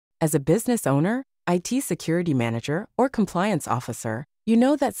As a business owner, IT security manager, or compliance officer, you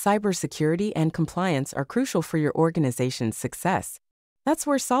know that cybersecurity and compliance are crucial for your organization's success. That's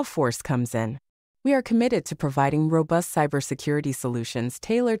where SolveForce comes in. We are committed to providing robust cybersecurity solutions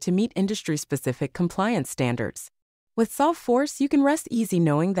tailored to meet industry-specific compliance standards. With SolveForce, you can rest easy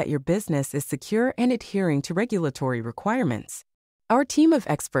knowing that your business is secure and adhering to regulatory requirements. Our team of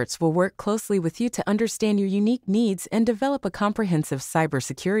experts will work closely with you to understand your unique needs and develop a comprehensive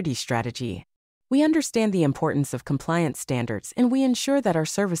cybersecurity strategy. We understand the importance of compliance standards, and we ensure that our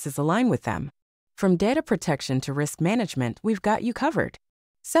services align with them. From data protection to risk management, we've got you covered.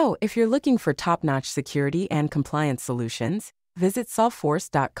 So, if you're looking for top-notch security and compliance solutions, visit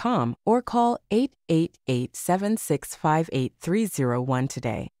solveforce.com or call 888-765-8301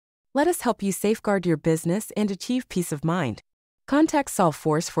 today. Let us help you safeguard your business and achieve peace of mind. Contact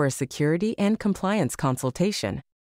SolveForce for a security and compliance consultation.